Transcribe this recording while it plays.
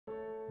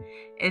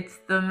It's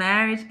the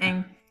marriage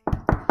encounter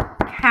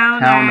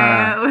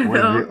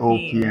with the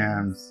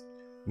OPMs.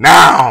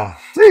 Now,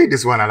 see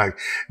this one I like.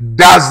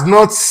 Does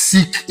not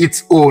seek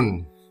its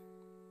own.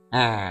 Me,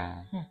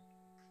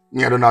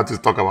 I don't know how to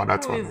talk about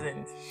that Who one.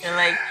 isn't? And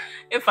like,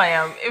 if I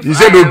am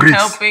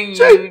helping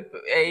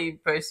you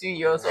pursue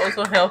yours,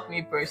 also help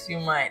me pursue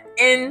mine.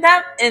 In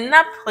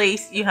that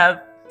place, you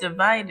have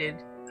divided.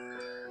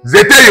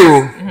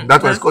 Zeteyo.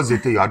 That was called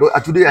Zeteyo.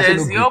 Today I said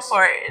no. There's your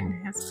part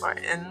and his part,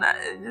 and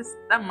that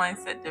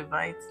mindset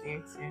divides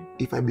you too.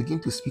 If I begin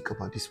to speak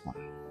about this one,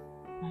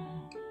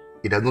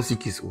 it does not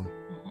seek its own.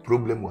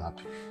 Problem will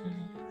happen.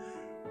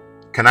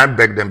 Can I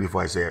beg them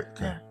before I say it?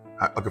 Okay.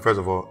 Yeah. Okay. First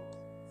of all,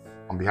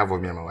 on behalf of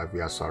me and my wife,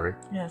 we are sorry.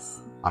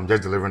 Yes. I'm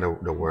just delivering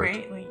the word.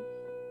 Greatly.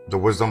 The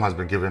wisdom has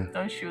been given.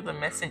 Don't shoot the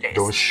messenger.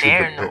 Don't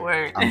shoot the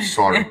word. I'm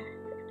sorry,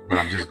 but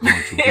I'm just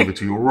going to give it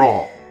to you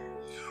raw.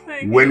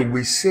 Okay. When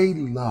we say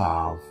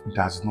love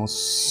does not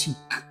seek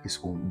its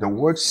own, the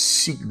word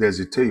seek, there's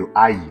a tell you,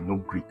 I, no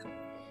Greek,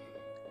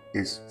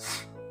 is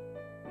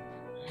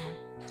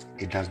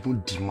it does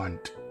not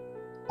demand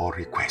or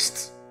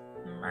request.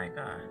 Oh my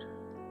God.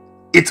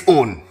 Its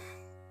own.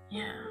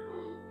 Yeah.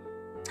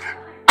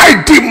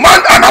 I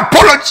demand an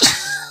apology.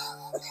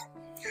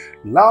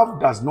 Love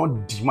does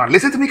not demand.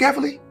 Listen to me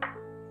carefully.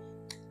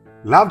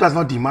 Love does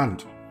not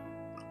demand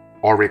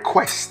or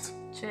request.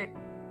 Check.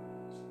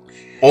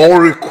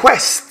 Or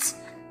request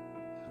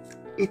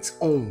its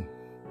own.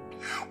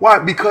 Why?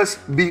 Because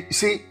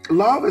see,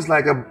 love is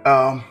like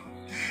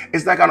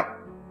it's like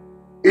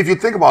if you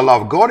think about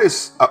love, God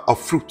is a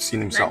fruit in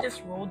himself. Can I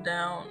just roll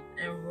down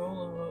and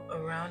roll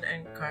around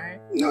and cry?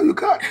 No, you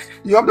can't.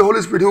 You have the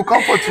Holy Spirit. He will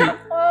comfort you.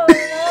 Oh,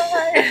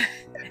 Lord.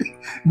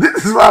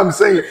 This is what I'm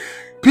saying.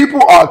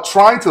 People are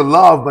trying to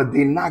love, but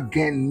they're not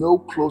getting no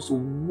close to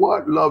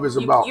what love is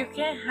about. You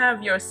can't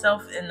have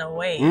yourself in a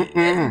way.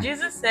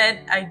 Jesus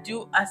said, I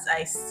do as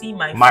I see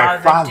my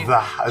Father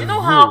do. You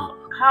know how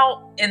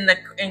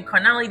in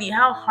carnality,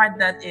 how hard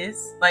that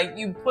is? Like,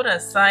 you put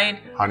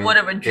aside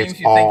whatever dreams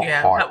you think you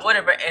have,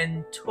 whatever,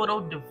 and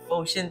total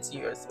devotion to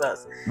your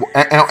spouse.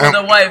 For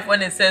the wife,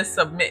 when it says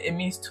submit, it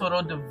means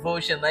total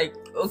devotion. Like,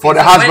 okay, for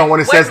the husband, when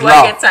it says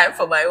love, I get time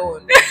for my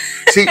own.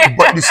 See,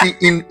 but you see,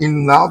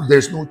 in love,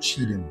 there's no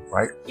cheating,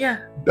 right?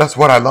 Yeah. That's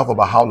what I love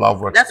about how love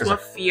works. That's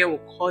what fear will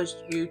cause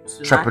you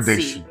to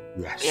trepidation.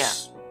 Not see.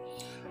 Yes.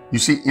 Yeah. You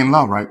see, in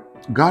love, right?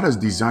 God has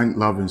designed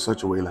love in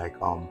such a way, like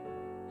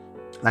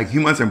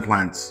humans and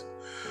plants.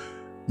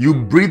 You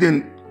breathe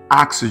in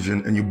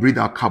oxygen and you breathe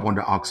out carbon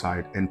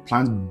dioxide, and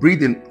plants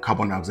breathe in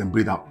carbon dioxide and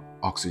breathe out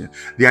oxygen.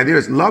 The idea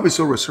is love is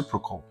so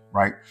reciprocal,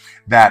 right?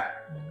 That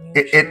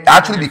it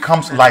actually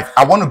becomes life.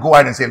 I want to go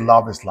ahead and say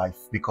love is life,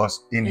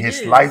 because in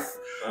his life,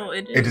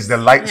 it is the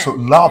light. Yeah. So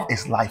love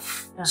is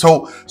life. Yeah.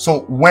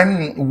 So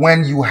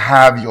when you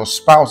have your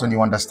spouse and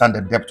you understand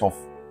the depth of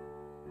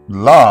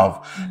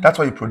love, that's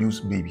why you produce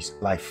babies,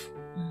 life.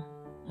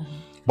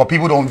 But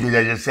people don't do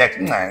that, just sex,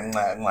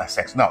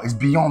 sex. No, it's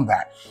beyond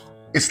that.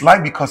 It's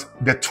life because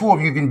the two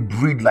of you even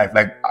breathe life.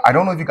 Like, I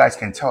don't know if you guys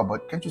can tell,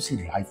 but can't you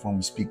see life when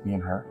we speak, me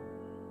and her?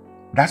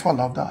 That's what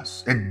love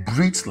does. It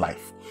breathes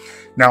life.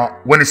 Now,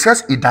 when it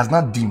says it does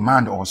not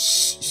demand or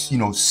seek,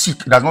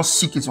 it does not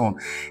seek its own,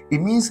 it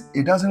means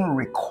it doesn't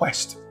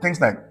request things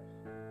like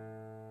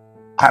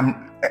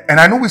and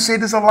I know we say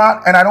this a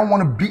lot, and I don't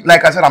want to be,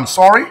 like I said, I'm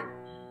sorry,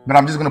 but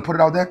I'm just going to put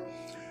it out there.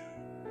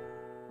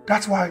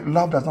 That's why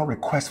love does not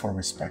request for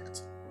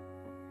respect.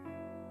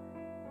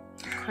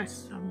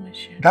 Request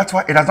submission. That's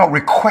why it does not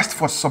request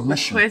for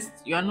submission. Request,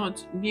 you're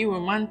not, be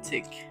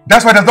romantic.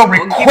 That's why it does not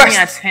request. Give me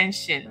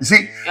attention. You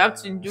see? You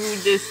have to do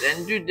this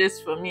and do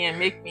this for me and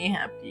make me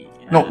happy.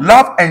 No,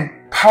 love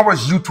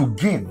empowers you to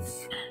give,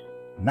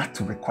 not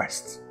to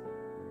request.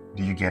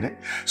 Do you get it?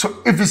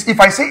 So if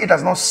I say it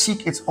does not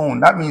seek its own,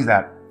 that means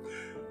that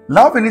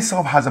love in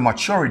itself has a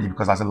maturity,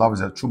 because as a love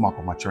is a true mark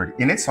of maturity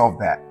in itself,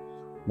 that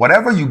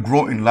whatever you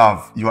grow in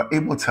love, you are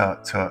able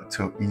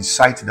to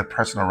incite the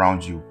person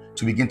around you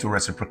to begin to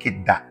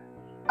reciprocate that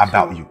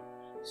about you.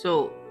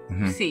 So,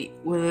 see,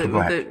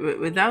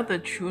 without the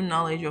true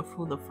knowledge of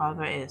who the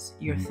Father is,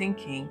 you're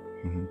thinking,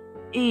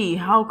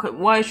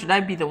 why should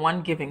I be the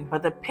one giving?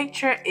 But the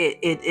picture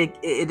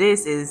it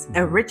is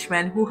a rich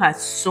man who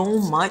has so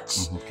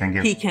much,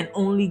 he can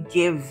only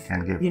give.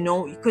 You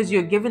know, because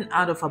you're given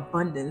out of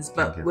abundance.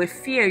 But with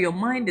fear, your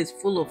mind is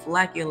full of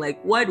lack. You're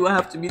like, why do I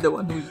have to be the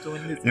one who's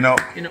doing this? You know.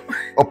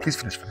 Oh, please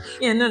finish.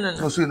 Yeah,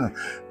 no.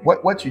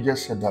 What you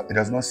just said, that it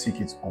does not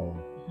seek its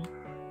own.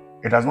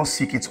 It does not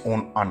seek its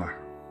own honor.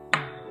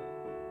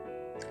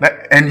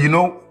 And you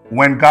know,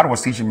 when God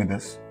was teaching me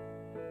this,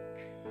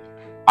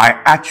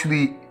 I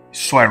actually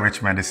saw a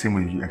rich man the same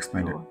way you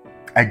explained it.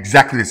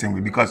 Exactly the same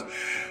way. Because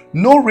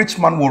no rich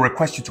man will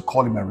request you to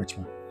call him a rich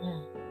man.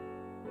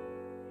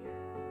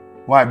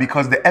 Why?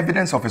 Because the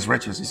evidence of his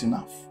riches is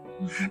enough.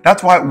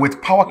 That's why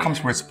with power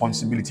comes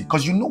responsibility.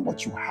 Because you know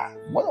what you have.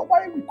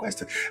 Why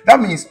request it? That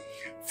means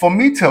for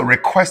me to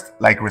request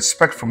like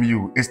respect from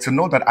you is to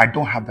know that I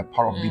don't have the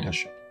power of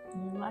leadership.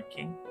 You're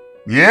lacking.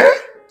 Yeah?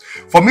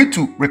 For me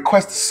to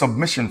request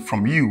submission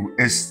from you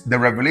is the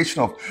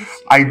revelation of,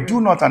 I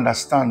do not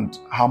understand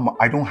how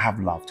I don't have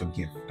love to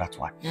give. That's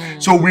why.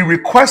 So we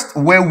request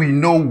where we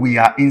know we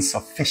are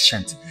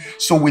insufficient.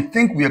 So we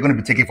think we are going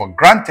to be taken for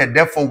granted.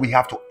 Therefore, we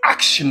have to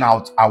action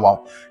out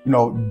our,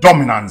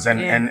 dominance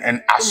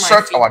and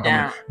assert our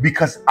dominance,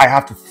 because I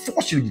have to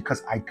force you,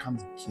 because I can't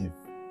give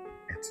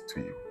it to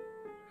you.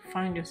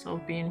 Find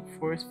yourself being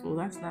forceful.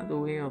 That's not the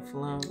way of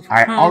love.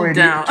 I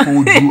already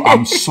told you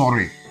I'm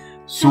sorry.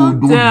 So don't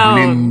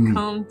blame me.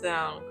 Calm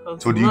down.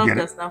 Because so love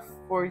does not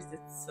force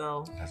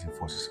itself. It doesn't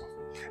force itself.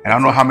 And I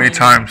don't know how many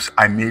times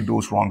I made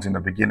those wrongs in the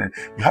beginning.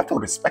 You have to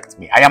respect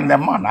me. I am the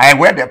man. I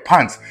wear their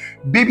pants.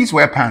 Babies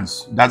wear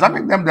pants. Does that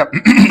make them the...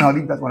 I'll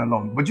leave that one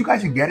alone. But you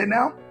guys, you get it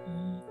now?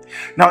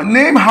 Now,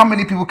 name how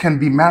many people can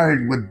be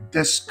married with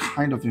this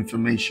kind of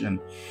information,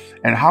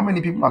 and how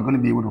many people are going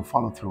to be able to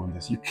follow through on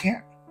this. You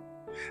can't.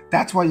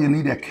 That's why you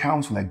need a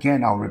counselor.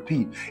 Again, I'll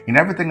repeat. In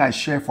everything I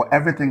share, for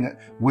everything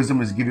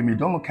wisdom is giving me,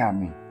 don't look at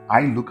me.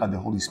 I look at the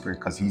Holy Spirit,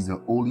 because He's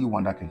the only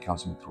one that can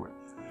counsel me through it.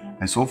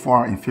 And so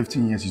far, in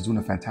 15 years, He's doing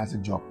a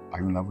fantastic job. Are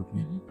you in love with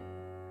me?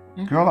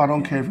 Girl, I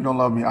don't care if you don't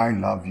love me. I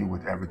love you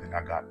with everything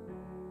I got,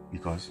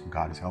 because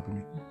God is helping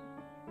me.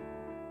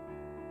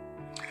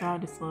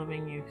 God is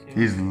loving you too.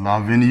 He's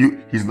loving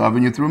you. He's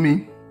loving you through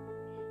me.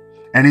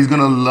 And He's going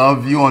to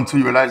love you until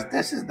you realize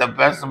this is the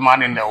best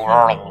man in the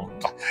world.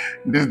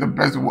 This is the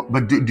best.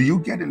 But do you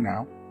get it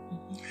now?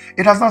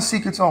 It does not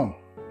seek its own.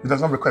 It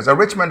does not request. A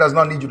rich man does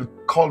not need you to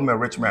call him a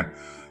rich man.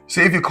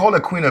 See, if you call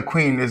a queen,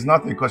 it's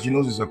nothing, because she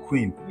knows it's a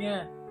queen.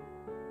 Yeah.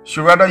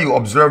 She'd rather you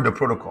observe the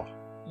protocol.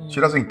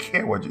 She doesn't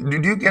care what you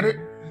do. You get it?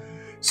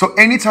 So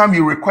anytime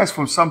you request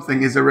from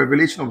something is a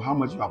revelation of how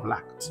much you have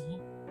lacked.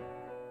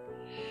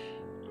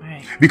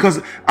 Right.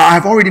 Because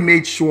I've already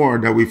made sure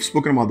that we've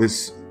spoken about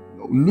this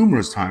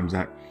numerous times,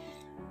 that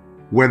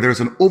where there's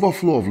an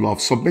overflow of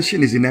love,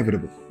 submission is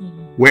inevitable.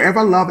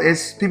 Wherever love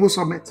is, people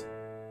submit.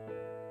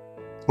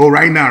 Oh,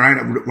 right now,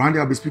 one day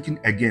I'll be speaking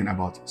again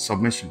about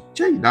submission.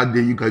 Jay, that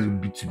day you guys will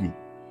beat me.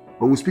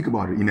 But we'll speak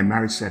about it in a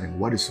marriage setting.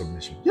 What is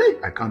submission? Yay,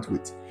 I can't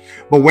wait.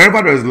 But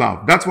wherever there is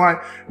love, that's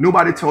why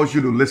nobody tells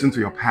you to listen to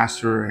your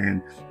pastor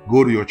and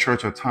go to your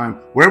church at time.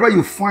 Wherever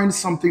you find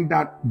something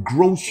that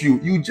grows you,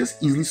 you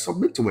just easily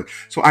submit to it.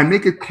 So I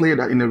make it clear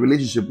that in a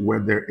relationship where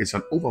there is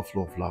an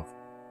overflow of love,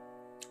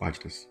 watch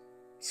this,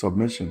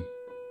 submission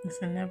It's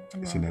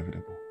inevitable. is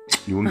inevitable.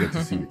 You won't get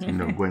to see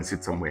it. Go and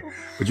sit somewhere.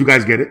 But you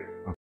guys get it?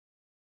 Okay.